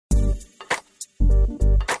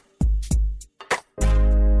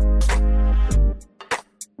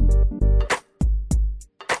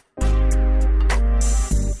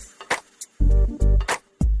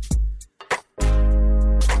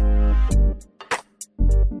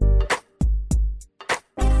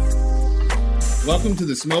Welcome to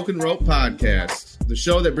the Smokin Rope Podcast, the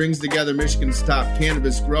show that brings together Michigan's top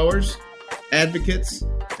cannabis growers, advocates,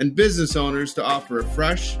 and business owners to offer a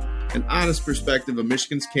fresh and honest perspective of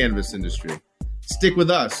Michigan's cannabis industry. Stick with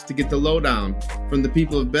us to get the lowdown from the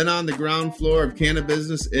people who have been on the ground floor of cannabis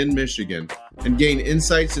business in Michigan and gain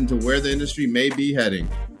insights into where the industry may be heading.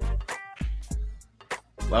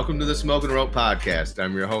 Welcome to the Smokin Rope Podcast.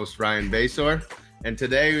 I'm your host, Ryan Basore. And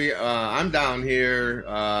today I'm down here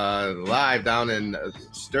live down in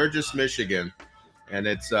Sturgis, Michigan, and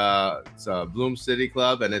it's a Bloom City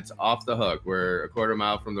Club, and it's off the hook. We're a quarter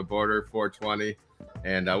mile from the border, 420,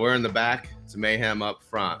 and we're in the back. It's mayhem up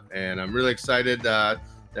front, and I'm really excited to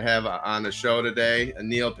have on the show today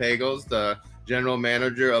Neil Pagels, the general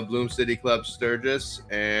manager of Bloom City Club Sturgis,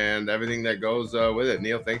 and everything that goes with it.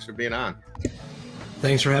 Neil, thanks for being on.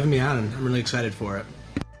 Thanks for having me on. I'm really excited for it.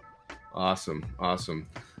 Awesome.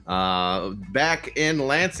 Back in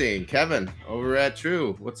Lansing, Kevin over at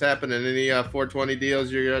TRUU. What's happening? Any 420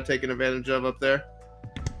 deals you're taking advantage of up there?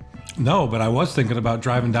 No, but I was thinking about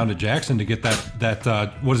driving down to Jackson to get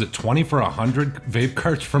that what is it, 20 for 100 vape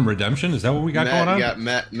carts from Redemption? Is that what we got going on? Yeah,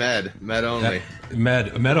 med only.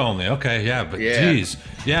 Med only. Okay, yeah, but yeah. Geez.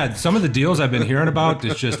 Yeah, some of the deals I've been hearing about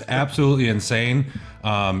is just absolutely insane.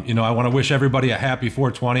 I want to wish everybody a happy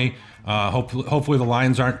 420. Hopefully the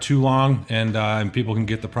lines aren't too long and people can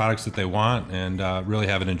get the products that they want and really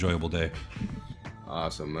have an enjoyable day.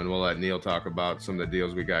 Awesome, and we'll let Neil talk about some of the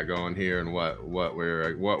deals we got going here and what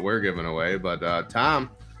we're giving away. But Tom,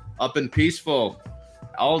 up in peaceful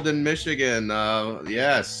Alden, Michigan,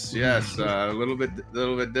 yes, a little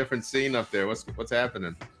bit different scene up there. What's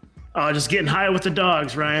happening? Just getting high with the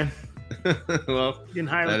dogs, Ryan. Well, getting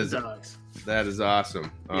high with the dogs. That is awesome.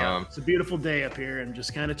 Yeah, it's a beautiful day up here and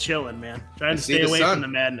just kind of chilling, man. Trying to stay away from the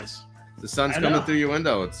madness. The sun's coming through your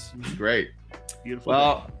window. It's great. Beautiful.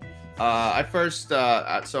 Well, day. I first,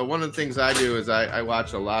 so one of the things I do is I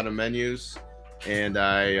watch a lot of menus, and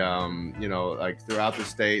I, like throughout the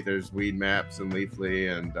state, there's Weed Maps and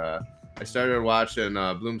Leafly, and I started watching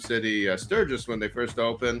Bloom City Sturgis when they first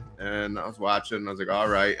opened, and I was watching, and I was like, all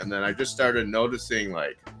right, and then I just started noticing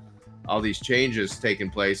like all these changes taking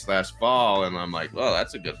place last fall, and I'm like, well,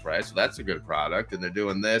 that's a good price, that's a good product, and they're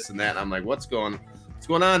doing this and that, and I'm like, what's going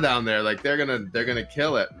on down there? Like they're gonna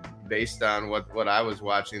kill it based on what I was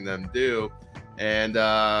watching them do. And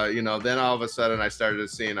then all of a sudden I started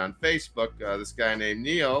seeing on Facebook this guy named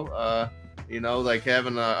Neil like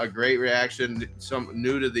having a great reaction, some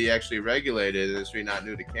new to the actually regulated industry, not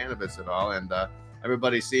new to cannabis at all, and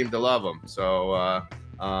everybody seemed to love him. So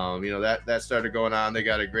that started going on. They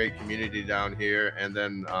got a great community down here, and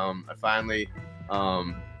then I finally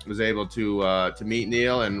was able to meet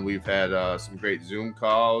Neil, and we've had some great Zoom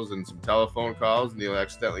calls and some telephone calls. Neil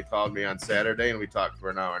accidentally called me on Saturday, and we talked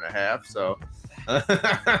for an hour and a half. So,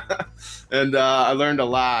 and I learned a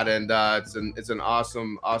lot, and it's an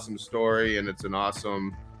awesome story, and it's an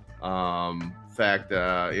awesome fact.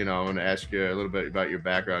 I'm going to ask you a little bit about your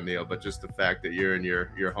background, Neil, but just the fact that you're in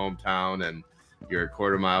your hometown and you're a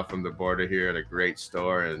quarter mile from the border here at a great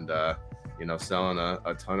store, and selling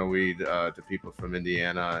a ton of weed to people from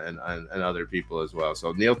Indiana and other people as well.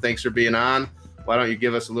 So Neil, thanks for being on. Why don't you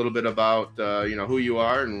give us a little bit about who you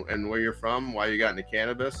are and where you're from, why you got into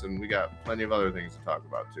cannabis, and we got plenty of other things to talk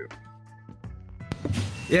about too.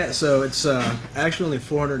 Yeah, so it's actually only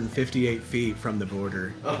 458 feet from the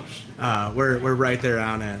border. Oh. We're right there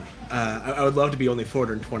on it. I would love to be only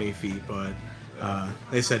 420 feet, but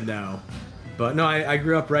they said no. But no, I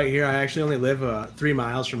grew up right here. I actually only live 3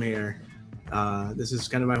 miles from here. This is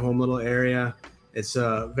kind of my home little area. It's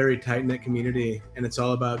a very tight-knit community, and it's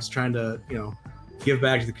all about just trying to, give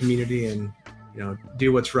back to the community and,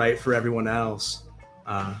 do what's right for everyone else.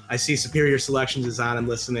 I see Superior Selections is on. I'm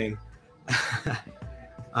listening.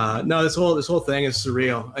 No, this whole thing is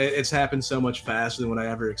surreal. It's happened so much faster than what I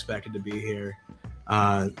ever expected to be here.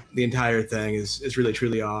 The entire thing is really,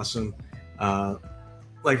 truly awesome.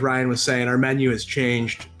 Like Ryan was saying, our menu has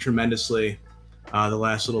changed tremendously the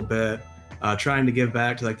last little bit. Trying to give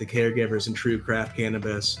back to like the caregivers in TRUU Craft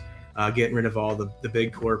Cannabis, getting rid of all the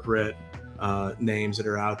big corporate names that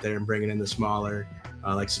are out there and bringing in the smaller,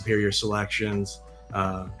 like Superior Selections,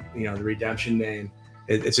 the Redemption name.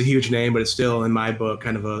 It's a huge name, but it's still, in my book,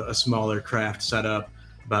 kind of a smaller craft setup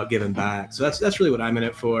about giving back. So that's really what I'm in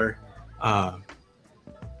it for. To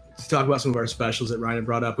talk about some of our specials that Ryan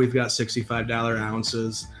brought up, we've got $65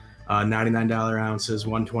 ounces, $99 ounces,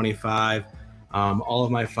 $125. All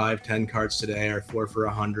of my 510 carts today are 4 for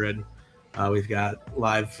 $100. We've got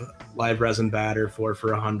live resin batter, 4 for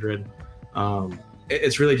 $100.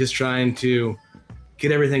 It's really just trying to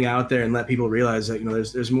get everything out there and let people realize that,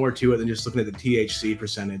 there's more to it than just looking at the THC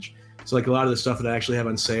percentage. So like a lot of the stuff that I actually have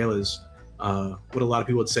on sale is what a lot of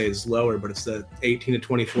people would say is lower, but it's the 18 to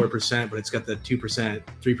 24%, but it's got the 2%, 3%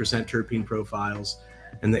 terpene profiles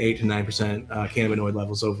and the 8 to 9% cannabinoid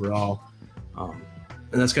levels overall.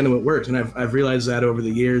 And that's kind of what works. And I've realized that over the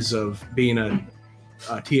years of being a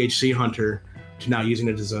THC hunter to now using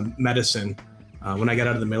it as a medicine. When I got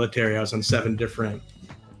out of the military, I was on 7 different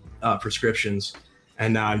prescriptions,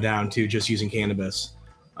 and now I'm down to just using cannabis.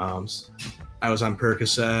 I was on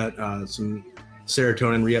Percocet, some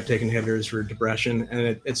serotonin reuptake inhibitors for depression,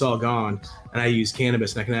 and it's all gone. And I use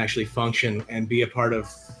cannabis, and I can actually function and be a part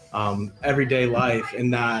of everyday life and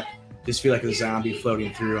not just feel like a zombie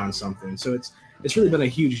floating through on something. So it's really been a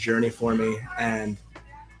huge journey for me, and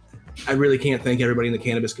I really can't thank everybody in the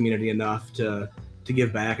cannabis community enough to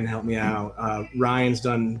give back and help me out. Ryan's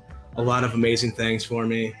done a lot of amazing things for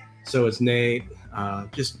me. So it's Nate,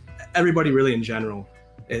 just everybody really in general.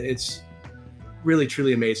 It's really,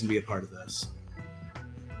 truly amazing to be a part of this.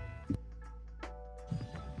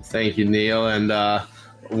 Thank you, Neil. And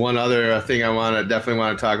one other thing I definitely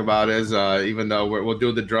want to talk about is even though we'll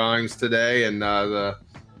do the drawings today, and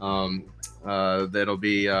that'll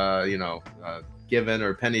be given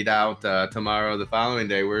or pennied out tomorrow, the following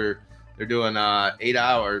day, they're doing 8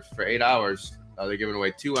 hours. For 8 hours, they're giving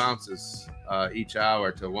away 2 ounces each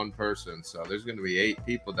hour to one person. So there's going to be 8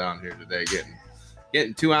 people down here today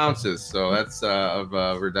getting 2 ounces. So that's of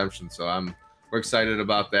redemption. So we're excited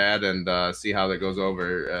about that, and see how that goes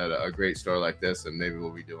over at a great store like this, and maybe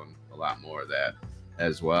we'll be doing a lot more of that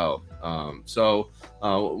as well.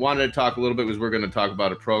 Wanted to talk a little bit, because we're going to talk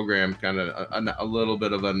about a program, kind of a little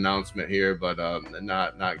bit of an announcement here, but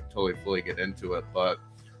not totally fully get into it. But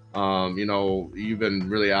you've been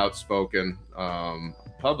really outspoken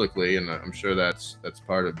publicly, and I'm sure that's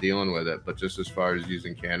part of dealing with it. But just as far as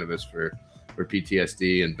using cannabis for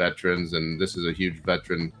PTSD and veterans, and this is a huge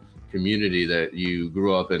veteran community that you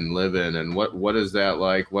grew up and live in, and what is that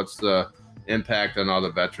like? What's the impact on all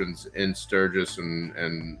the veterans in Sturgis,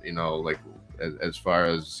 and like as far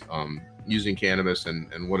as using cannabis,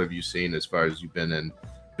 and what have you seen as far as you've been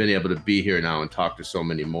able to be here now and talk to so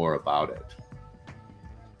many more about it?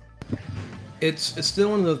 It's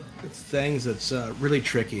still one of the things that's really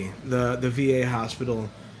tricky. The VA hospital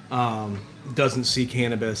doesn't see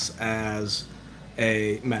cannabis as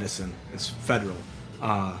a medicine. It's federal.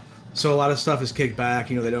 So a lot of stuff is kicked back.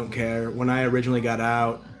 They don't care. When I originally got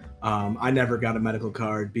out, I never got a medical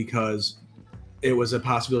card because it was a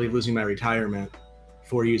possibility of losing my retirement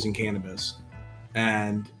for using cannabis.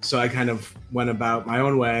 And so I kind of went about my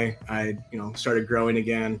own way. I, started growing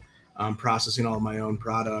again, processing all of my own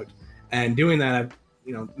product. And doing that, I've,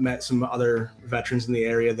 met some other veterans in the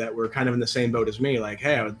area that were kind of in the same boat as me. Like,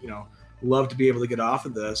 hey, I would, love to be able to get off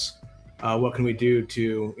of this. What can we do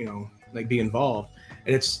to, be involved?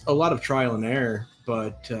 And it's a lot of trial and error,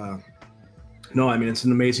 but no, I mean, it's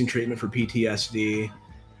an amazing treatment for PTSD,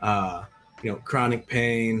 chronic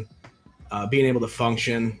pain, being able to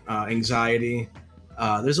function, anxiety.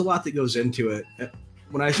 There's a lot that goes into it.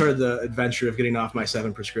 When I started the adventure of getting off my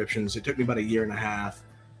 7 prescriptions, it took me about a year and a half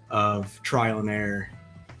of trial and error.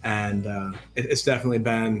 And it's definitely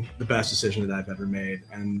been the best decision that I've ever made.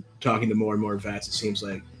 And talking to more and more vets, it seems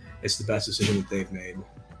like it's the best decision that they've made.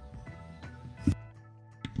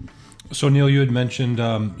 So Neil, you had mentioned,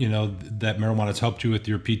 that marijuana's helped you with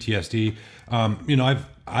your PTSD.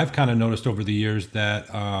 I've kind of noticed over the years that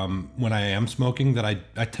when I am smoking, that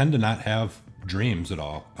I tend to not have dreams at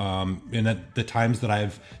all. And at the times that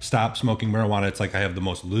I've stopped smoking marijuana, it's like I have the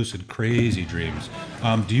most lucid, crazy dreams.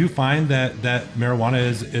 Do you find that marijuana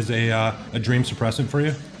is a dream suppressant for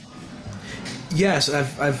you? Yes,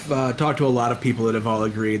 I've talked to a lot of people that have all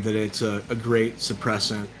agreed that it's a great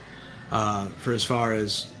suppressant for as far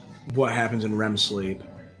as what happens in REM sleep.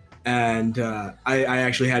 And I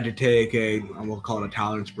actually had to take we'll call it a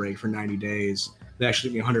tolerance break for 90 days. It actually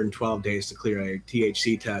took me 112 days to clear a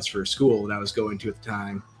THC test for school that I was going to at the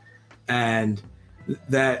time. And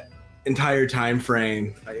that entire time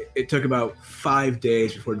frame, it took about 5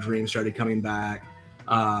 days before dreams started coming back.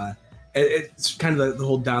 It's kind of the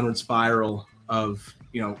whole downward spiral of,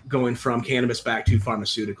 going from cannabis back to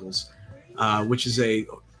pharmaceuticals, which is a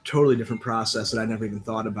totally different process that I never even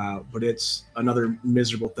thought about, but it's another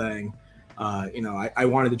miserable thing. I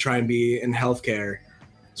wanted to try and be in healthcare.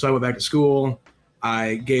 So I went back to school.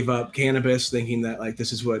 I gave up cannabis thinking that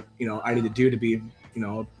this is what, I need to do to be,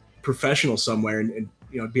 a professional somewhere and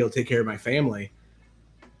be able to take care of my family.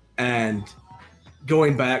 And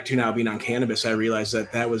going back to now being on cannabis, I realized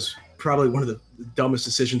that was probably one of the dumbest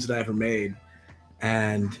decisions that I ever made.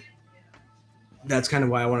 And that's kind of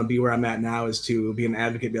why I want to be where I'm at now, is to be an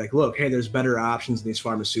advocate, be like, look, hey, there's better options in these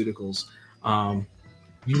pharmaceuticals.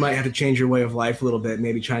 You might have to change your way of life a little bit,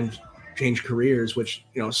 maybe try and change careers, which,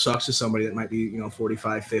 sucks to somebody that might be,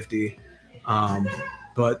 45, 50.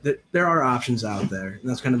 But there are options out there. And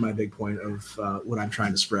that's kind of my big point of what I'm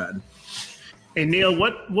trying to spread. Hey, Neil,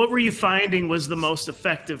 what were you finding was the most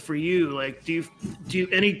effective for you? Like, do you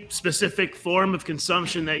any specific form of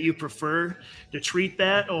consumption that you prefer to treat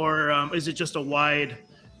that? Or is it just a wide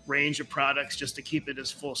range of products just to keep it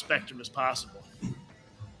as full spectrum as possible?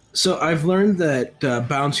 So I've learned that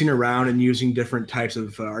bouncing around and using different types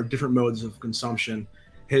of or different modes of consumption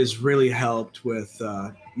has really helped with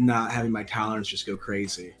not having my tolerance just go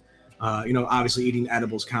crazy. Obviously eating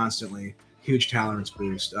edibles constantly, huge tolerance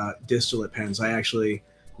boost. Distillate pens, I actually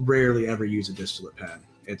rarely ever use a distillate pen.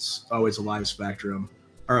 It's always a live spectrum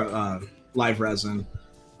or live resin,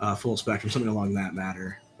 full spectrum, something along that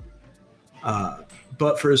matter.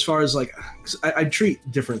 But for as far as I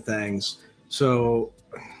treat different things. So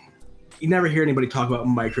you never hear anybody talk about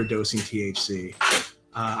microdosing THC.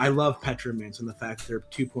 I love Petramints and the fact that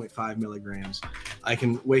they're 2.5 milligrams. I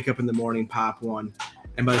can wake up in the morning, pop one,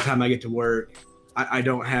 and by the time I get to work, I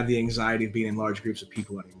don't have the anxiety of being in large groups of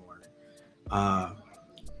people anymore.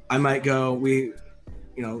 I might go,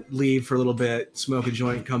 leave for a little bit, smoke a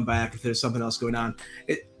joint, come back if there's something else going on.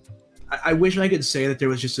 I wish I could say that there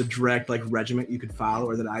was just a direct regiment you could follow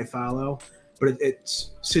or that I follow, but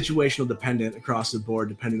it's situational dependent across the board,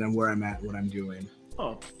 depending on where I'm at and what I'm doing.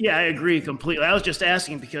 Oh, yeah, I agree completely. I was just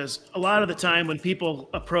asking because a lot of the time when people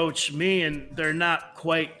approach me and they're not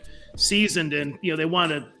quite seasoned and, they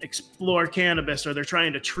want to explore cannabis or they're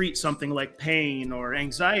trying to treat something like pain or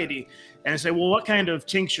anxiety, and I say, well, what kind of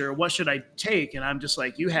tincture, what should I take? And I'm just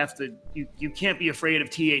like, you can't be afraid of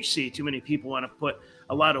THC. Too many people want to put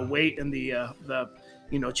a lot of weight in the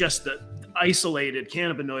just the isolated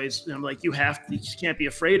cannabinoids. And I'm like, you can't be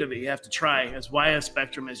afraid of it. You have to try as wide a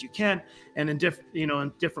spectrum as you can, and in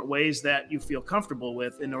different ways that you feel comfortable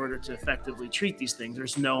with in order to effectively treat these things.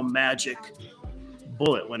 There's no magic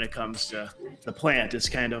bullet when it comes to the plant. It's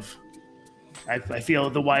kind of, I feel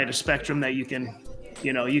the wider spectrum that you can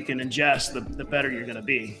ingest, the better you're going to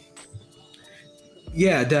be.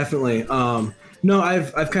 Yeah, definitely. No,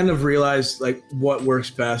 I've kind of realized what works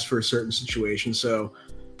best for a certain situation. So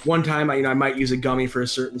one time I might use a gummy for a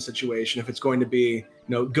certain situation. If it's going to be,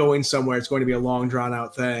 going somewhere, it's going to be a long drawn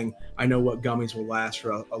out thing. I know what gummies will last for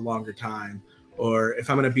a longer time. Or if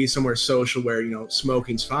I'm going to be somewhere social where,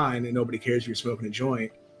 smoking's fine and nobody cares if you're smoking a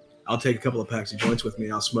joint, I'll take a couple of packs of joints with me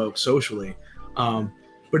and I'll smoke socially.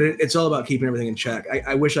 But it's all about keeping everything in check.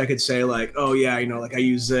 I wish I could say oh yeah, I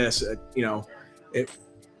use this, at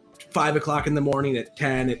 5 o'clock in the morning, at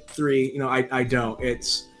 10, at 3, I don't.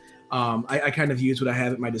 It's, I kind of use what I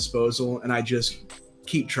have at my disposal and I just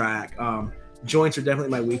keep track. Joints are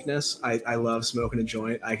definitely my weakness. I love smoking a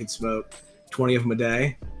joint. I could smoke 20 of them a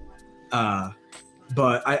day.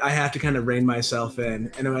 But I have to kind of rein myself in.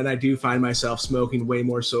 And when I do find myself smoking way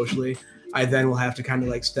more socially, I then will have to kind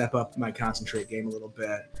of step up my concentrate game a little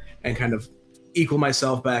bit and kind of equal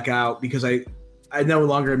myself back out, because I no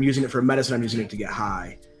longer am using it for medicine. I'm using it to get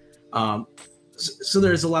high. So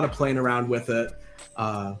there's a lot of playing around with it.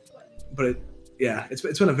 But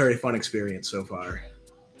it's been a very fun experience so far.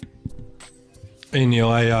 Hey, Neil,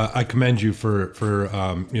 I commend you for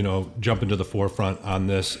jumping to the forefront on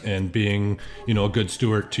this and being, a good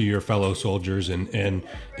steward to your fellow soldiers and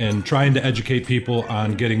trying to educate people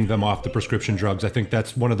on getting them off the prescription drugs. I think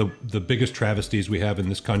that's one of the biggest travesties we have in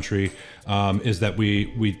this country, is that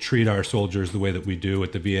we treat our soldiers the way that we do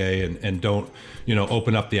at the VA and don't,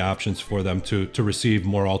 open up the options for them to receive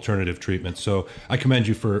more alternative treatments. So I commend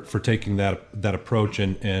you for taking that approach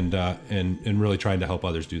and really trying to help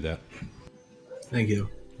others do that. Thank you.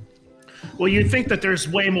 Well, you'd think that there's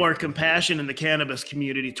way more compassion in the cannabis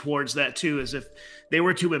community towards that too, as if they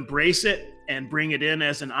were to embrace it and bring it in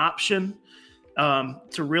as an option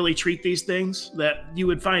to really treat these things, that you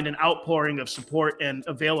would find an outpouring of support and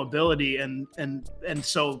availability. And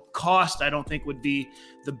so cost, I don't think, would be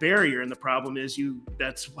the barrier. And the problem is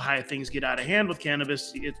that's how things get out of hand with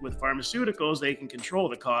cannabis. With pharmaceuticals, they can control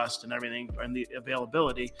the cost and everything and the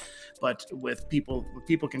availability. But with people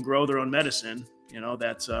can grow their own medicine,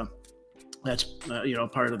 that's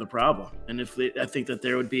part of the problem. And I think that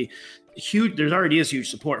there would be there already is huge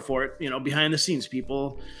support for it, behind the scenes.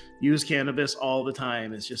 People use cannabis all the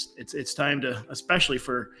time. It's just, it's time to, especially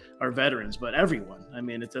for our veterans, but everyone. I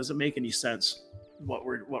mean, it doesn't make any sense what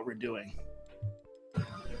we're doing.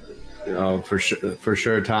 For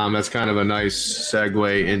sure, Tom. That's kind of a nice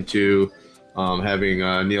segue into having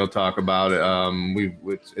Neil talk about it.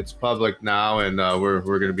 It's public now, and we're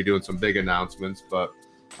going to be doing some big announcements. But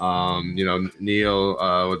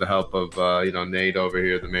Neil, with the help of Nate over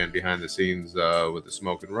here, the man behind the scenes with the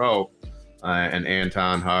Smokin Rope, and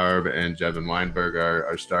Anton Harb and Jevin Weinberg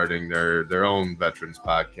are starting their own veterans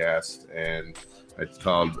podcast, and it's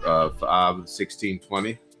called FOB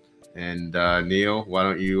 1620. And Neil, why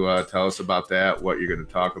don't you tell us about that, what you're going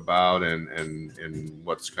to talk about, and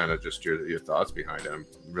what's kind of just your thoughts behind it. I'm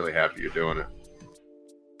really happy you're doing it.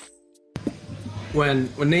 When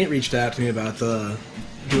Nate reached out to me about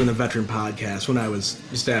doing the veteran podcast, when I was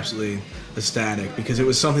just absolutely ecstatic, because it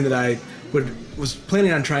was something that I was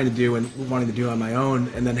planning on trying to do and wanting to do on my own,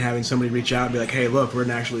 and then having somebody reach out and be like, hey, look, we're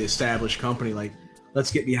an actually established company, like,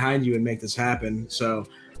 let's get behind you and make this happen. So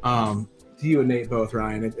to you and Nate both,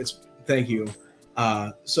 Ryan, it's thank you.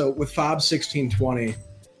 So with FOB 1620,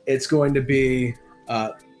 it's going to be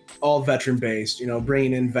all veteran based,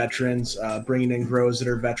 bringing in veterans, bringing in grows that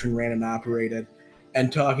are veteran ran and operated,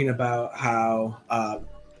 and talking about how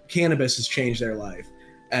cannabis has changed their life.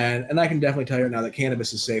 And I can definitely tell you right now that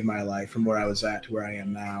cannabis has saved my life from where I was at to where I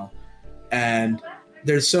am now. And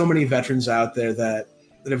there's so many veterans out there that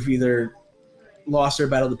have either lost their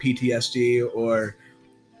battle to PTSD or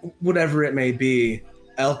whatever it may be,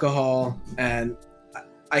 alcohol, and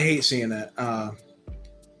I hate seeing it.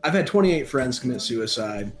 I've had 28 friends commit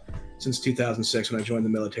suicide since 2006 when I joined the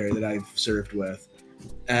military that I've served with.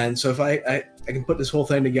 And so if I can put this whole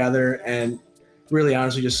thing together and really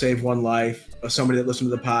honestly just save one life of somebody that listened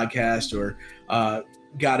to the podcast or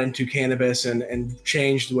got into cannabis and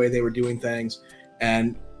changed the way they were doing things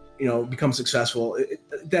and, become successful,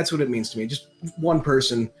 that's what it means to me. Just one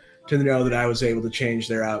person to know that I was able to change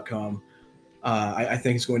their outcome. I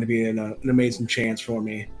think it's going to be an amazing chance for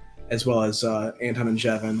me, as well as Anton and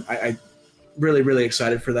Jevin. I really, really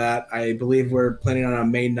excited for that. I believe we're planning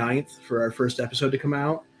on May 9th for our first episode to come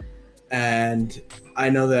out. And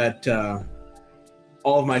I know that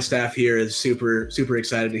all of my staff here is super, super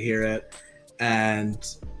excited to hear it. And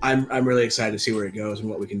I'm really excited to see where it goes and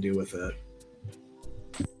what we can do with it.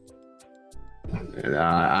 And,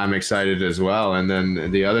 I'm excited as well. And then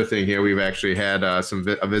the other thing here, we've actually had a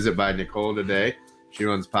visit by Nicole today. She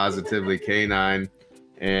runs Positively Canine,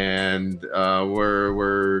 and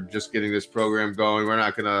we're just getting this program going. We're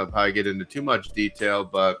not going to probably get into too much detail,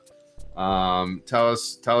 but tell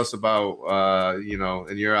us about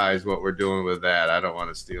in your eyes what we're doing with that. I don't want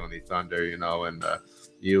to steal any thunder, and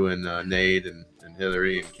you and Nate and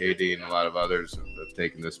Hillary and Katie and a lot of others have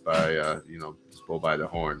taken this by this bull by the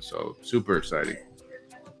horn. So super exciting.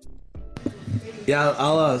 Yeah,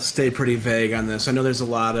 I'll stay pretty vague on this. I know there's a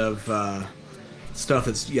lot of stuff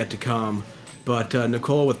that's yet to come, but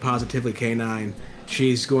Nicole with Positively Canine,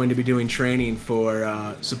 she's going to be doing training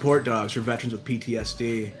for support dogs for veterans with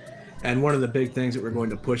PTSD. And one of the big things that we're going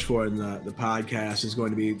to push for in the podcast is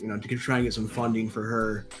going to be, to try and get some funding for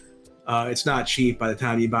her. It's not cheap by the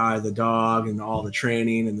time you buy the dog and all the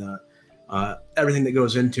training and the everything that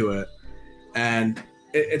goes into it. And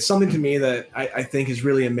it's something to me that I think is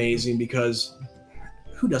really amazing, because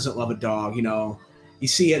who doesn't love a dog? You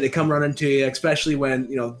see it, they come running to you, especially when,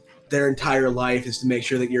 their entire life is to make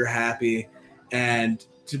sure that you're happy and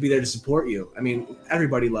to be there to support you. I mean,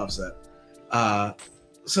 everybody loves it.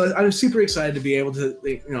 So I'm super excited to be able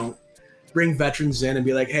to, bring veterans in and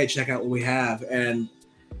be like, hey, check out what we have, and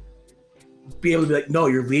be able to be like, no,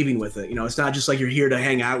 you're leaving with it. It's not just like you're here to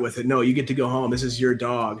hang out with it. No, you get to go home. This is your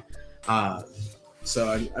dog.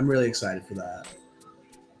 So I'm really excited for that.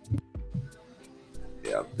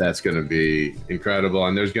 Yeah, that's going to be incredible.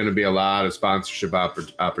 And there's going to be a lot of sponsorship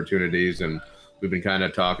opportunities. And we've been kind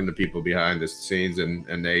of talking to people behind the scenes, and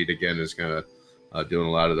Nate, again, is going to doing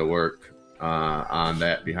a lot of the work on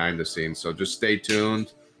that behind the scenes. So just stay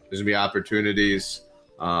tuned. There's going to be opportunities,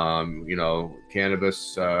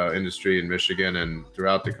 cannabis industry in Michigan and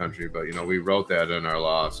throughout the country. But, we wrote that in our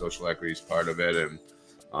law. Social equity is part of it. And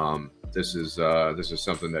this is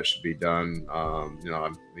something that should be done,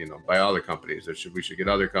 by all the companies. We should get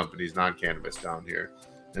other companies, non-cannabis, down here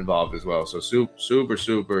involved as well. So super,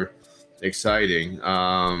 super exciting.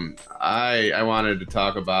 I wanted to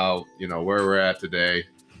talk about, where we're at today.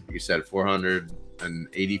 You said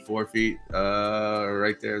 484 feet,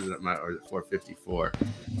 right there. Or is it 454?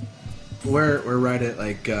 We're right at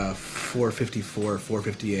like 454,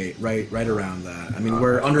 458, right around that. I mean,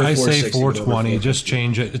 we're under 460. I say 420. Just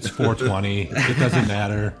change it. It's 420. It doesn't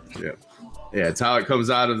matter. Yeah, it's how it comes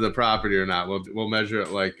out of the property or not. We'll measure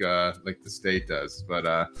it like the state does. But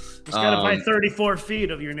it's got to buy 34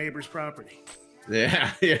 feet of your neighbor's property.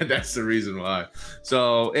 Yeah, that's the reason why.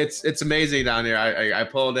 So it's amazing down here. I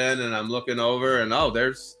pulled in and I'm looking over and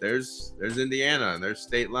there's Indiana and there's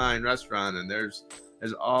State Line Restaurant and there's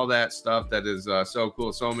all that stuff that is so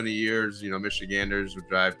cool. So many years, Michiganders would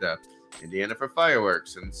drive to Indiana for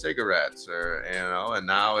fireworks and cigarettes, and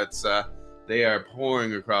now it's they are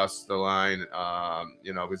pouring across the line,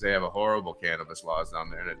 because they have a horrible cannabis laws down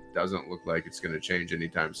there, and it doesn't look like it's going to change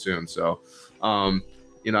anytime soon. So, I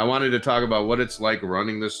wanted to talk about what it's like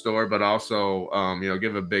running this store, but also,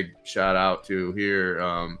 give a big shout out to here.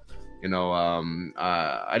 I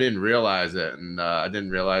didn't realize it, and I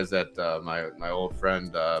didn't realize that my old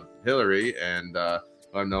friend Hillary and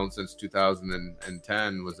who I've known since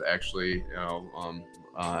 2010 was actually,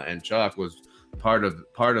 and Chuck was part of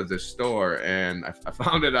this store, and I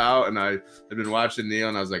found it out, and I had been watching Neil,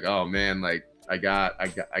 and I was like, oh man, like I gotta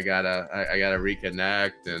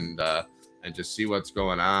reconnect and just see what's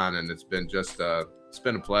going on, and it's been a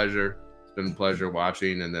pleasure. It's been a pleasure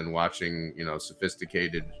watching, and then watching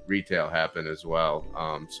sophisticated retail happen as well.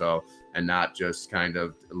 And not just kind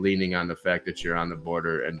of leaning on the fact that you're on the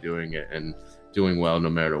border and doing it and doing well no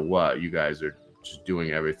matter what. You guys are just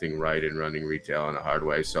doing everything right and running retail in a hard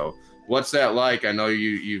way. So what's that like? I know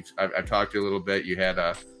I've talked to you a little bit. You had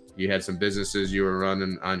some businesses you were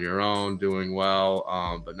running on your own, doing well,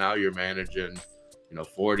 but now you're managing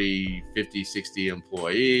 40, 50, 60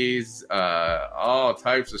 employees, all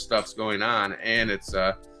types of stuff's going on, and it's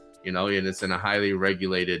and it's in a highly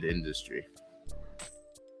regulated industry.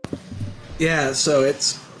 Yeah, so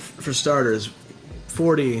it's, for starters,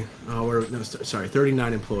 39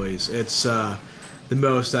 employees. It's the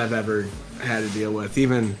most I've ever had to deal with.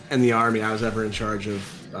 Even in the Army, I was ever in charge of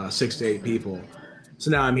 6 to 8 people. So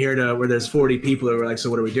now I'm here where there's 40 people that were like, so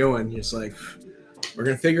what are we doing? It's like, we're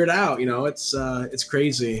going to figure it out. It's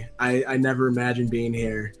crazy. I never imagined being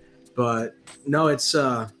here, but no, it's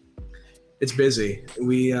busy.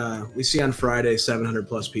 We see on Friday 700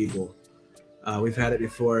 plus people. We've had it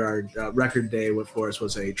before. Our record day for us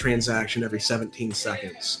was a transaction every 17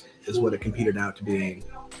 seconds is what it competed out to being.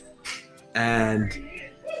 And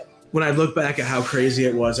when I look back at how crazy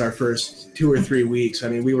it was our first 2 or 3 weeks, I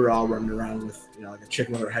mean, we were all running around with, like a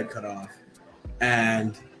chicken with our head cut off.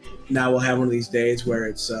 And now we'll have one of these days where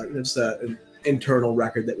it's an internal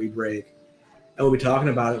record that we break. And we'll be talking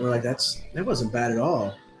about it. We're like, that wasn't bad at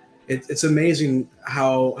all. It's amazing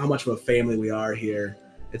how much of a family we are here.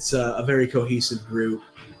 It's a very cohesive group.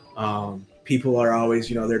 People are always,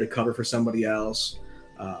 there to cover for somebody else.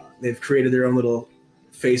 They've created their own little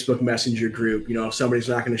Facebook Messenger group. If somebody's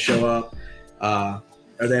not going to show up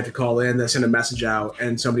or they have to call in, they send a message out,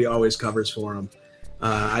 and somebody always covers for them.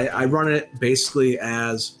 I run it basically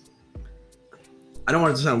as, I don't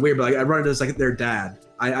want it to sound weird, but I run it as like their dad.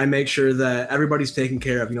 I make sure that everybody's taken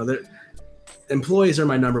care of. Their employees are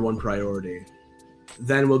my number one priority.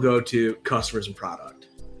 Then we'll go to customers and product.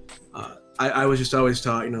 I was just always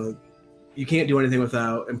taught, you can't do anything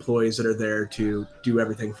without employees that are there to do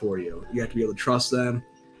everything for you. You have to be able to trust them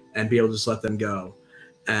and be able to just let them go.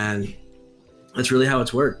 And that's really how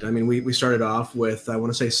it's worked. I mean, we started off with, I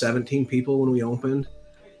want to say 17 people when we opened.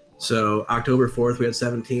 So October 4th, we had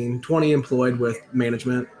 17, 20 employed with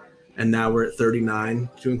management, and now we're at 39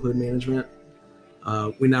 to include management.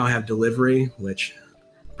 We now have delivery, which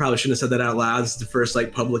probably shouldn't have said that out loud. This is the first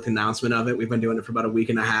public announcement of it. We've been doing it for about a week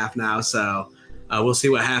and a half now, so we'll see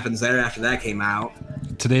what happens there after that came out.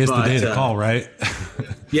 Today is the day to call, right?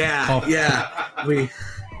 Yeah.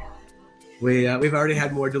 We've already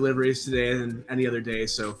had more deliveries today than any other day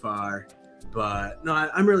so far. But no,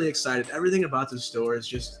 I'm really excited. Everything about this store is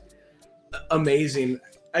just amazing.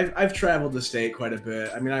 I've traveled the state quite a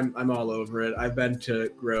bit. I mean, I'm all over it. I've been to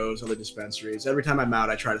grows, other dispensaries. Every time I'm out,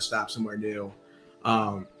 I try to stop somewhere new.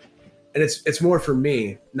 And it's more for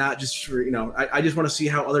me, not just for, I just want to see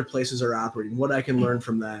how other places are operating, what I can learn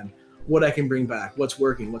from them, what I can bring back, what's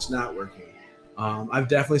working, what's not working. I've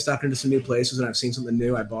definitely stopped into some new places and I've seen something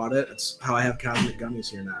new. I bought it. It's how I have cosmic gummies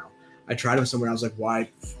here now. I tried them somewhere. I was like, why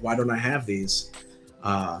don't I have these?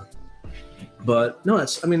 But no,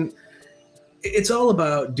 it's all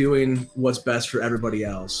about doing what's best for everybody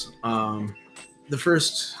else. The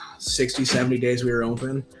first 60, 70 days we were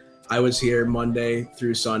open, I was here Monday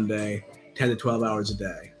through Sunday, 10 to 12 hours a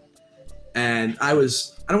day. And I don't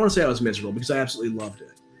want to say I was miserable because I absolutely loved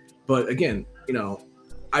it. But again,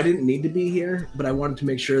 I didn't need to be here, but I wanted to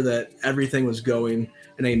make sure that everything was going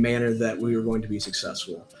in a manner that we were going to be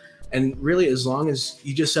successful. And really, as long as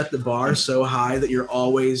you just set the bar so high that you're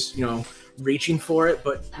always, reaching for it,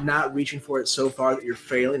 but not reaching for it so far that you're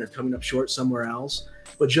failing or coming up short somewhere else,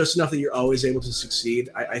 but just enough that you're always able to succeed.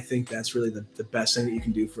 I think that's really the best thing that you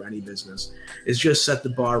can do for any business, is just set the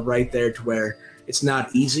bar right there to where it's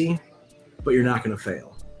not easy, but you're not going to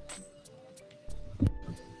fail.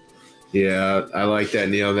 Yeah, I like that,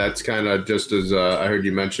 Neil. That's kind of just as I heard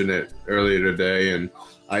you mention it earlier today, and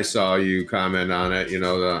I saw you comment on it.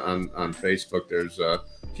 On Facebook, there's a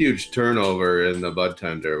huge turnover in the bud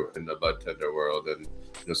tender world, and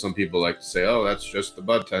some people like to say, "Oh, that's just the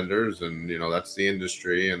bud tenders," and that's the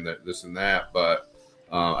industry and this and that. But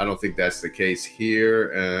I don't think that's the case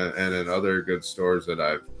here, and in other good stores that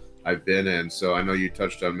I've been in. So I know you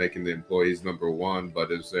touched on making the employees number one,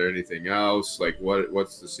 but is there anything else? Like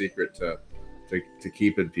what's the secret to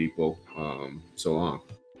keeping people so long?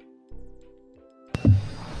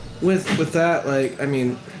 With that,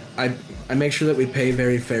 I make sure that we pay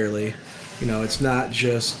very fairly. It's not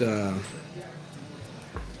just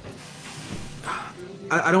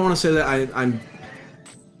I don't want to say that I'm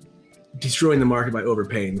destroying the market by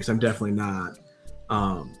overpaying, because I'm definitely not.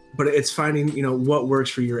 But it's finding, what works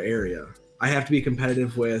for your area. I have to be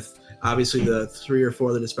competitive with, obviously, the 3 or 4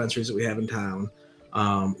 of the dispensaries that we have in town,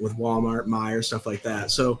 with Walmart, Meijer, stuff like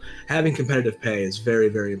that. So having competitive pay is very,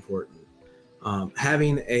 very important.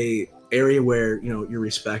 Having a area where, you're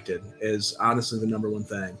respected is honestly the number one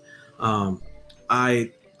thing.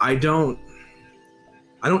 I don't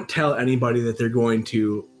tell anybody that they're going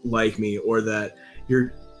to like me or that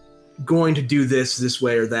you're going to do this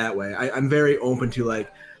way or that way. I'm very open to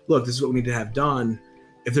look, this is what we need to have done.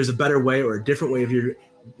 If there's a better way or a different way of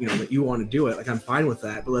that you want to do it, I'm fine with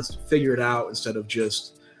that, but let's figure it out instead of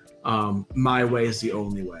just my way is the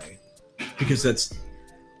only way. Because that's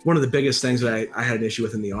one of the biggest things that I had an issue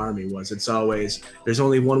with in the Army, was it's always, there's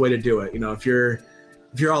only one way to do it. If you're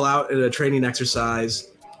all out at a training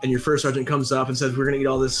exercise and your first sergeant comes up and says, we're going to eat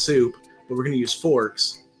all this soup, but we're going to use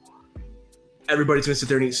forks, everybody's going to sit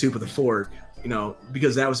there and eat soup with a fork,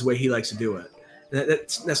 because that was the way he likes to do it. And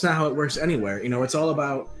that's not how it works anywhere. It's all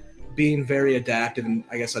about being very adaptive, and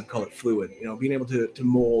I guess I'd call it fluid, being able to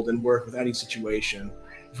mold and work with any situation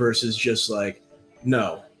versus just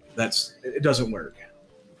no, it doesn't work.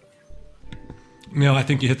 I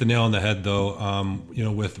think you hit the nail on the head, though.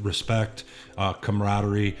 With respect,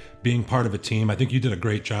 camaraderie, being part of a team. I think you did a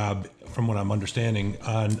great job, from what I'm understanding,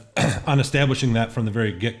 on establishing that from the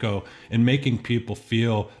very get-go and making people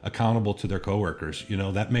feel accountable to their coworkers.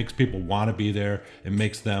 That makes people want to be there. It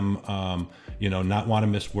makes them, not want to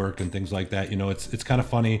miss work and things like that. It's kind of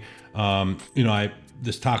funny.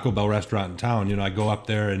 This Taco Bell restaurant in town, I go up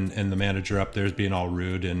there and the manager up there is being all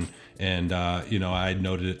rude and I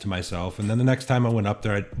noted it to myself. And then the next time I went up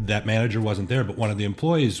there, that manager wasn't there, but one of the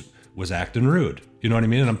employees was acting rude. You know what I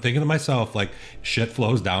mean? And I'm thinking to myself, shit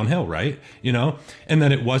flows downhill, right? And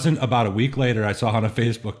then it wasn't about a week later, I saw on a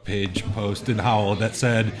Facebook page post in Howell that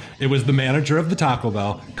said it was the manager of the Taco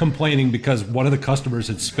Bell complaining because one of the customers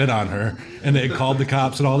had spit on her and they had called the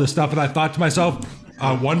cops and all this stuff. And I thought to myself,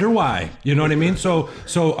 I wonder why. You know what I mean? So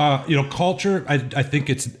culture. I think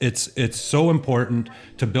it's so important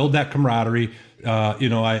to build that camaraderie.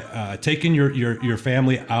 Taking your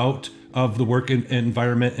family out of the work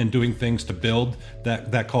environment and doing things to build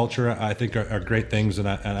that culture, I think are great things, and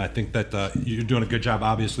I think that you're doing a good job.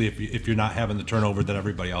 Obviously, if you're not having the turnover that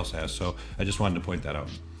everybody else has. So I just wanted to point that out.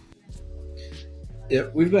 Yeah,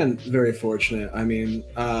 we've been very fortunate.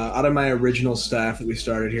 Out of my original staff that we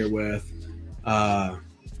started here with, I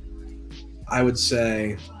would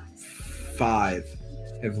say 5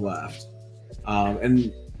 have left.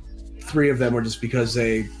 And 3 of them were just because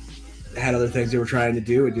they had other things they were trying to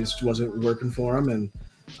do. It just wasn't working for them. And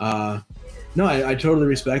no, I totally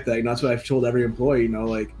respect that. That's what I've told every employee,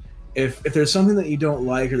 if there's something that you don't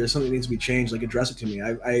like or there's something that needs to be changed, address it to me.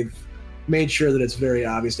 I've made sure that it's very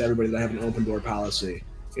obvious to everybody that I have an open door policy.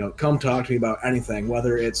 Come talk to me about anything,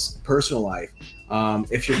 whether it's personal life.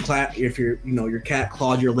 If your cat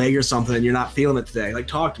clawed your leg or something and you're not feeling it today,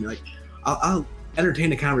 talk to me. I'll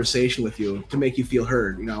entertain a conversation with you to make you feel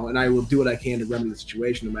heard, and I will do what I can to remedy the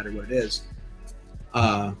situation, no matter what it is.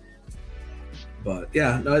 But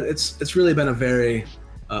yeah, no, it's really been a very,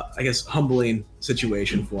 humbling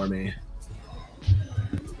situation for me.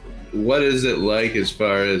 What is it like as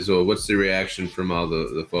far as what's the reaction from all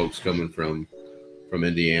the folks coming from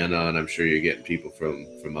Indiana, and I'm sure you're getting people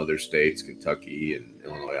from other states, Kentucky and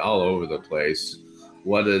Illinois, all over the place.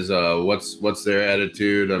 What is what's their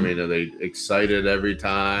attitude? Are they excited every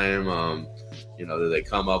time? Do they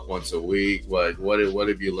come up once a week? What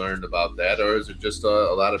have you learned about that, or is it just a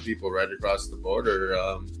lot of people right across the border,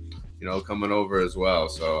 coming over as well?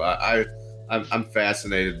 So I'm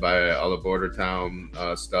fascinated by all the border town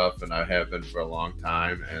stuff, and I have been for a long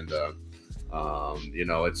time, and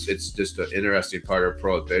It's just an interesting part of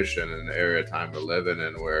prohibition in the area of time we're living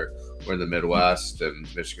in, where we're in the Midwest and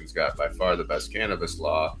Michigan's got by far the best cannabis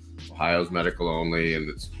law. Ohio's medical only, and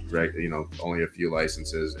it's only a few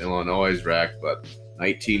licenses. Illinois is rec, but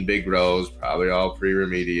 19 big grows, probably all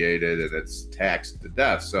pre-remediated, and it's taxed to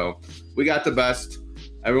death. So we got the best.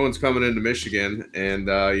 Everyone's coming into Michigan, and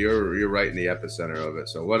you're right in the epicenter of it.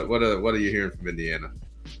 So what are you hearing from Indiana?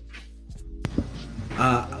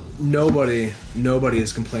 Nobody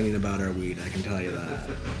is complaining about our weed. I can tell you that.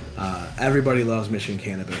 Everybody loves Michigan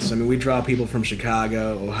cannabis. I mean, we draw people from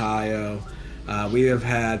Chicago, Ohio. We have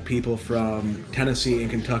had people from Tennessee and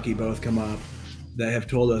Kentucky both come up that have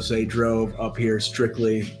told us they drove up here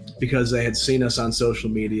strictly because they had seen us on social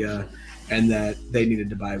media and that they needed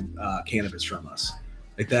to buy cannabis from us.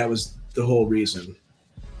 Like, that was the whole reason.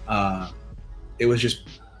 It was just,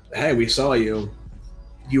 hey, we saw you.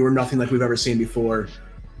 You were nothing like we've ever seen before.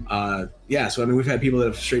 So I mean, we've had people that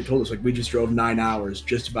have straight told us, like, we just drove 9 hours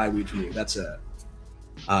just to buy weed from you. That's it.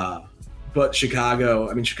 But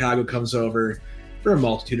Chicago comes over for a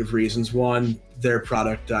multitude of reasons. One, their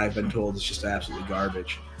product, I've been told, is just absolutely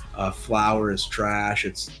garbage. Flower is trash.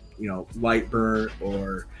 It's, light burnt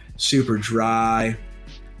or super dry.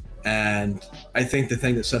 And I think the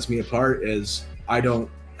thing that sets me apart is I don't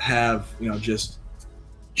have, just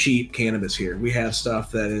cheap cannabis here. We have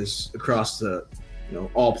stuff that is across the,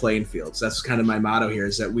 all playing fields. That's kind of my motto here,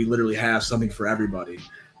 is that we literally have something for everybody.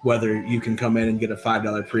 Whether you can come in and get a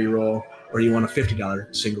 $5 pre-roll or you want a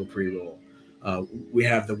 $50 single pre-roll. We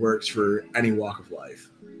have the works for any walk of life.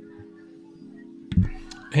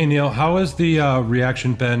 Hey, Neil, how has the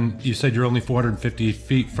reaction been? You said you're only 450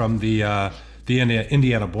 feet from the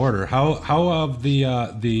Indiana border. How have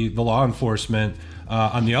the law enforcement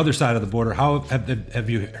on the other side of the border, how have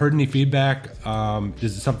you heard any feedback?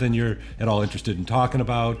 Is it something you're at all interested in talking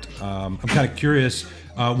about? I'm kind of curious,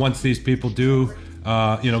 once these people do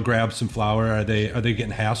grab some flower, are they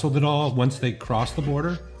getting hassled at all once they cross the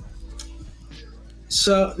border?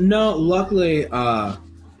 So no, luckily,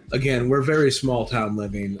 again, we're very small town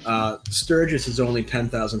living. Sturgis is only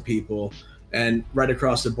 10,000 people, and right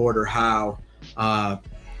across the border, I'm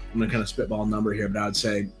gonna kind of spitball a number here, but I would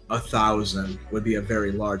say 1,000 would be a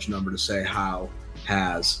very large number to say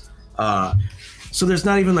has. So there's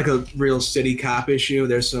not even like a real city cop issue.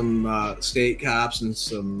 There's some state cops and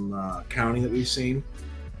some county that we've seen,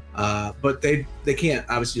 but they can't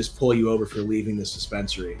obviously just pull you over for leaving this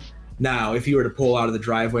dispensary. Now, if you were to pull out of the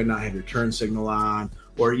driveway, not have your turn signal on,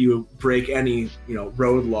 or you break any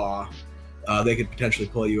road law, they could potentially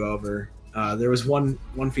pull you over. There was one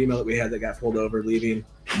female that we had that got pulled over leaving,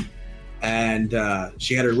 and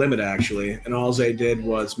she had her limit actually, and all they did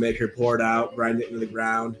was make her pour it out, grind it into the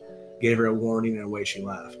ground, gave her a warning, and away she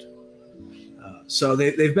left. So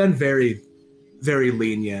they've been very, very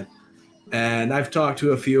lenient, and I've talked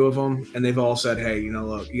to a few of them, and they've all said, hey,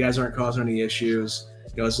 look, you guys aren't causing any issues.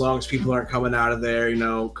 As long as people aren't coming out of there,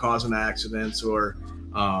 causing accidents or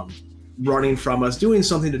running from us, doing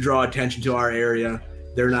something to draw attention to our area,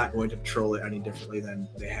 they're not going to patrol it any differently than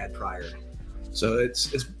they had prior. So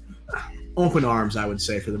it's open arms, I would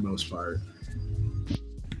say, for the most part.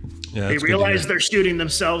 Yeah, they realize they're shooting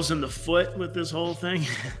themselves in the foot with this whole thing.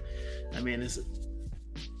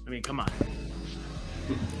 Come on.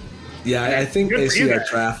 Yeah, I think they see our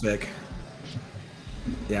traffic.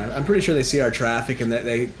 Yeah, I'm pretty sure they see our traffic and that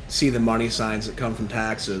they see the money signs that come from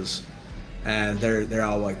taxes, and they're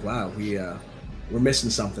all like, "Wow, we're missing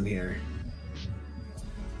something here."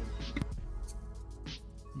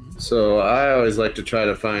 So I always like to try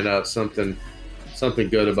to find out something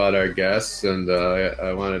good about our guests, and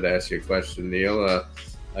I wanted to ask you a question, Neil.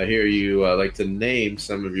 I hear you like to name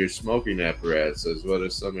some of your smoking apparatuses. What are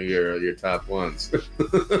some of your top ones?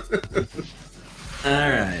 All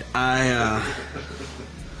right,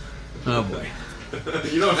 oh boy.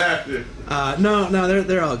 You don't have to. No,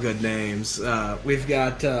 they're all good names. We've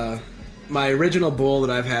got my original bull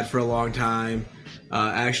that I've had for a long time.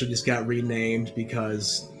 Actually just got renamed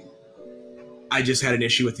because I just had an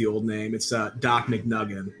issue with the old name. It's Doc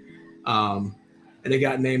McNuggin. And it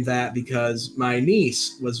got named that because my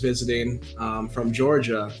niece was visiting from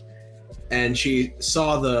Georgia, and she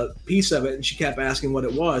saw the piece of it, and she kept asking what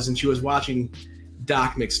it was, and she was watching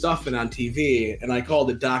Doc McStuffin on TV, and I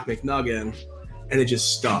called it Doc McNuggin, and it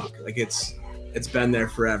just stuck. Like, it's been there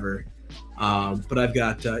forever. But I've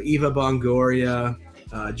got Eva Bongoria,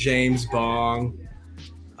 James Bong,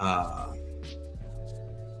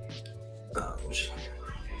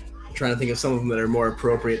 trying to think of some of them that are more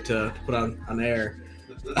appropriate to put on air.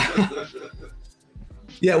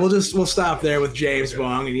 Yeah, we'll stop there with James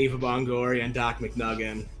Bong and Eva Bongoria and Doc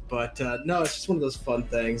McNuggin. But no, it's just one of those fun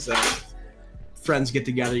things that friends get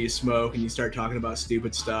together, you smoke, and you start talking about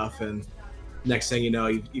stupid stuff, and next thing you know,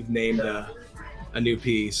 you've named a new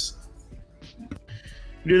piece.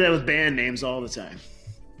 We do that with band names all the time.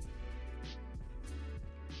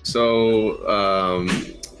 So,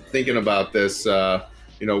 thinking about this,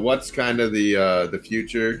 what's kind of the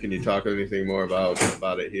future? Can you talk anything more about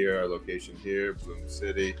it here, our location here, Bloom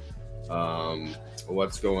City?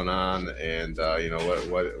 What's going on, and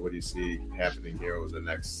what do you see happening here over the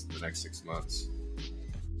next 6 months?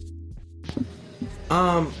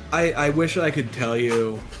 I wish I could tell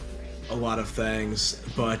you a lot of things,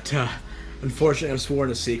 but unfortunately I'm sworn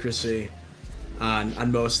to secrecy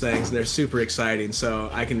on most things, and they're super exciting, so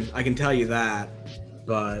I can tell you that.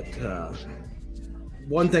 But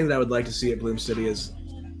one thing that I would like to see at Bloom City is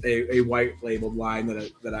a white labeled line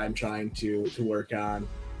that I'm trying to work on.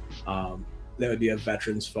 That would be a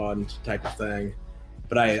veterans fund type of thing,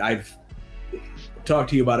 but I've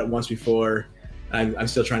talked to you about it once before. I'm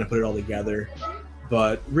still trying to put it all together,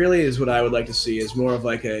 but really is what I would like to see is more of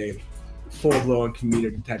like a full-blown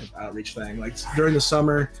community type of outreach thing. Like during the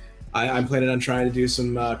summer, I'm planning on trying to do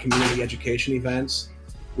some community education events.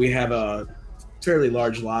 We have a fairly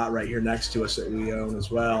large lot right here next to us that we own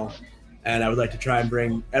as well, and I would like to try and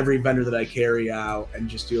bring every vendor that I carry out and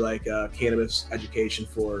just do like cannabis education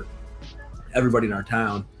for everybody in our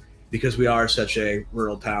town, because we are such a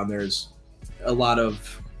rural town. There's a lot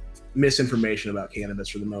of misinformation about cannabis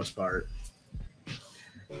for the most part,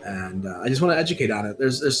 and I just want to educate on it.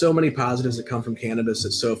 There's so many positives that come from cannabis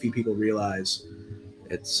that so few people realize.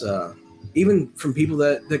 It's even from people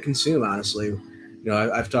that consume, honestly.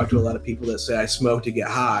 I've talked to a lot of people that say I smoke to get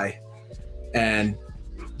high, and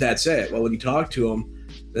that's it. Well, when you talk to them,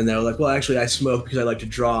 then they're like, well, actually I smoke because I like to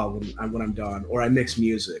draw when I'm done, or I mix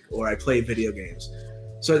music, or I play video games.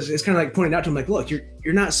 So it's kind of like pointing out to them, like, look,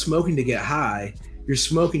 you're not smoking to get high. You're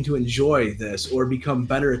smoking to enjoy this, or become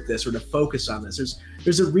better at this, or to focus on this.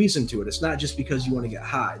 There's a reason to it. It's not just because you want to get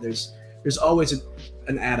high. There's always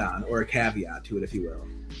an add-on or a caveat to it, if you will.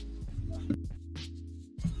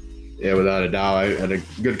 Yeah, without a doubt. I had a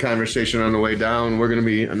good conversation on the way down. We're going to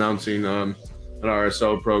be announcing an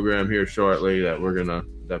RSO program here shortly that we're going to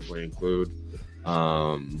definitely include.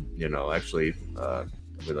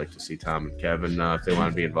 We'd like to see Tom and Kevin if they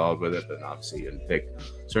want to be involved with it, but obviously, and pick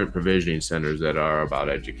certain provisioning centers that are about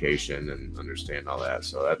education and understand all that.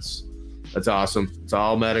 So that's awesome. It's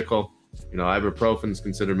all medical. Ibuprofen is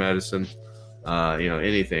considered medicine.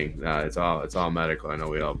 Anything. It's all medical. I know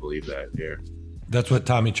we all believe that here. That's what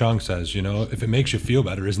Tommy Chong says. If it makes you feel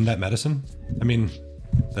better, isn't that medicine? I mean,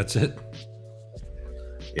 that's it.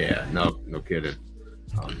 Yeah. No kidding.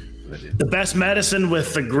 The best medicine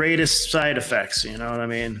with the greatest side effects. You know what I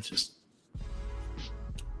mean?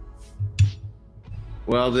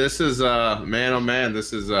 Well, this is man, oh man,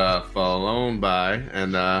 this is flown by,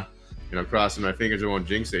 and crossing my fingers I won't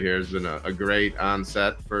jinx it here. It's been a great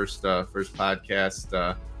onset first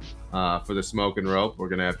podcast for the Smokin Rope. We're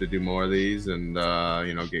gonna have to do more of these, and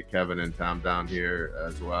get Kevin and Tom down here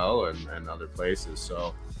as well, and other places.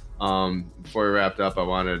 So before we wrapped up, I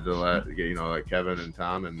wanted to let Kevin and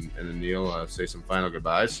Tom and Neil say some final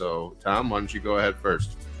goodbyes. So Tom, why don't you go ahead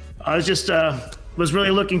first? I was just was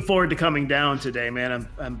really looking forward to coming down today, man.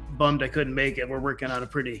 I'm bummed I couldn't make it. We're working on a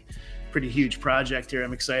pretty huge project here.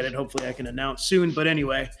 I'm excited. Hopefully I can announce soon. But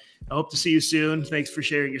anyway, I hope to see you soon. Thanks for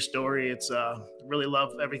sharing your story. It's really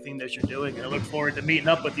love everything that you're doing, and I look forward to meeting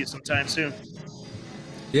up with you sometime soon.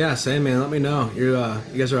 Yeah, same, man. Let me know. You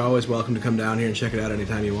guys are always welcome to come down here and check it out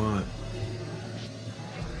anytime you want.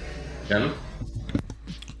 Kevin?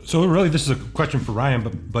 So really, this is a question for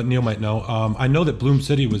Ryan, but Neil might know. I know that Bloom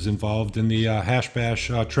City was involved in the Hash Bash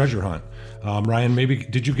treasure hunt. Ryan, maybe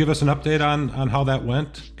did you give us an update on how that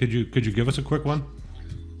went? Could you give us a quick one?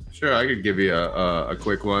 Sure, I could give you a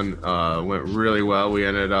quick one. Went really well. We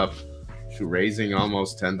ended up raising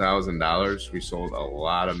almost $10,000. We sold a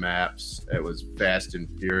lot of maps. It was fast and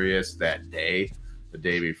furious that day, the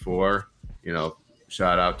day before.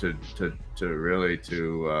 Shout out to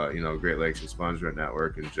Great Lakes Expungement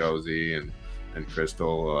Network and Josie and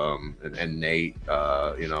Crystal and Nate.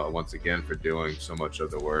 Once again for doing so much of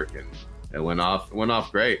the work, and it went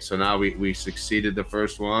off great. So now we succeeded the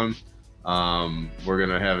first one. We're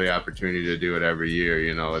gonna have the opportunity to do it every year.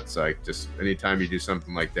 It's like just anytime you do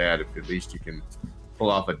something like that, if at least you can pull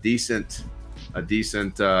off a decent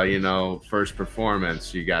first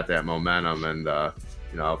performance, you got that momentum, and I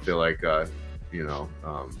feel like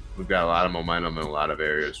we've got a lot of momentum in a lot of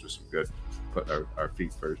areas with some good, put our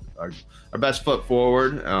feet first, our best foot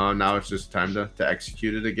forward. Now it's just time to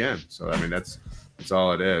execute it again. So I mean that's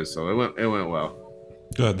all it is. So it went well.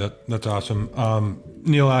 Good. That's awesome.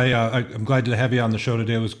 Neil, I'm glad to have you on the show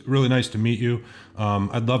today. It was really nice to meet you.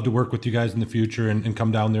 I'd love to work with you guys in the future and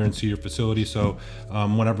come down there and see your facility. So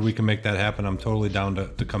whenever we can make that happen, I'm totally down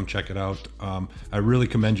to come check it out. I really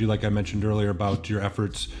commend you, like I mentioned earlier, about your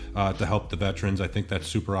efforts to help the veterans. I think that's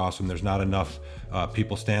super awesome. There's not enough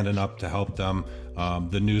people standing up to help them.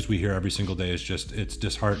 The news we hear every single day is it's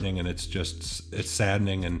disheartening, and it's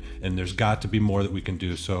saddening, and there's got to be more that we can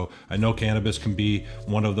do. So I know cannabis can be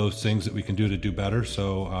one of those things that we can do better.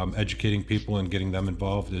 So educating people and getting them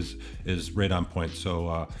involved is right on point.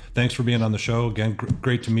 So thanks for being on the show again.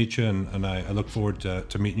 Great to meet you, and I look forward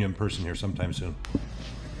to meeting you in person here sometime soon.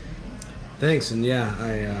 Thanks, and yeah,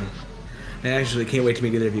 I actually can't wait to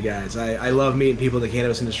meet either of you guys. I love meeting people in the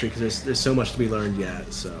cannabis industry because there's so much to be learned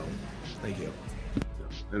yet. So thank you.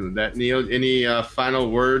 And that, Neil, any final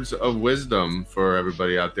words of wisdom for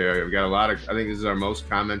everybody out there? We've got a lot of, I think this is our most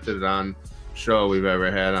commented on show we've ever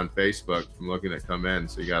had on Facebook from looking at come in.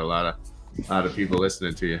 So you got a lot of people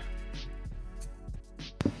listening to you.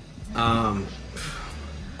 Wow,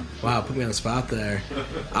 put me on the spot there.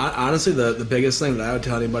 Honestly, the biggest thing that I would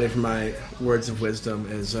tell anybody from my words of wisdom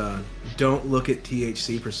is don't look at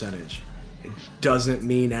THC percentage. It doesn't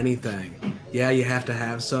mean anything. Yeah, you have to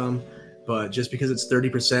have some, but just because it's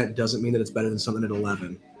 30% doesn't mean that it's better than something at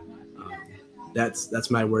 11.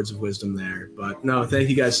 That's my words of wisdom there. But no, thank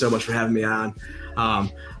you guys so much for having me on.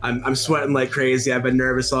 I'm sweating like crazy. I've been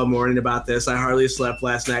nervous all morning about this. I hardly slept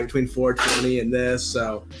last night between 420 and this.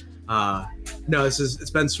 So no,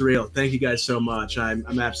 it's been surreal. Thank you guys so much.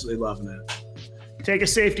 I'm absolutely loving it. Take a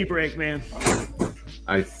safety break, man.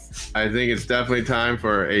 I think it's definitely time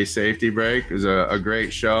for a safety break. It was a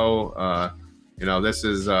great show. This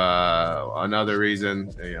is another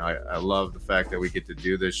reason, I love the fact that we get to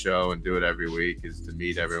do this show and do it every week, is to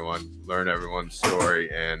meet everyone, learn everyone's story,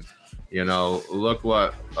 and, look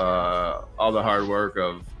what all the hard work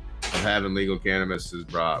of having legal cannabis has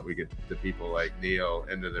brought. We get the people like Neil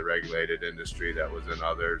into the regulated industry that was in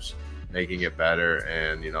others, making it better.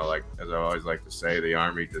 And, like, as I always like to say, the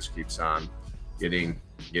Army just keeps on getting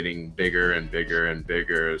bigger and bigger and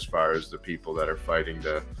bigger as far as the people that are fighting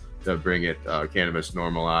to bring it cannabis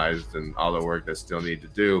normalized, and all the work that still need to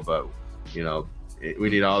do. But we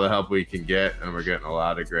need all the help we can get, and we're getting a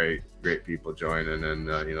lot of great people joining, and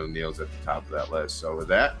Neil's at the top of that list. So with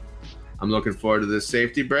that, I'm looking forward to this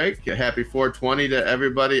safety break. Happy 420 to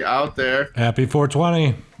everybody out there. Happy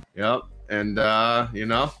 420. Yep. And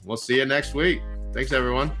we'll see you next week. Thanks,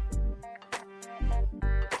 everyone.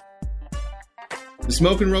 The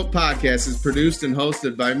Smokin Rope Podcast is produced and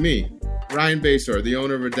hosted by me, Ryan Basore, the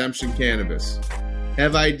owner of Redemption Cannabis.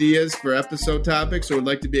 Have ideas for episode topics or would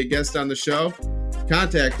like to be a guest on the show?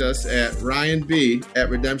 Contact us at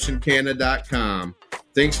ryanb@redemptioncanna.com.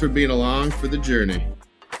 Thanks for being along for the journey.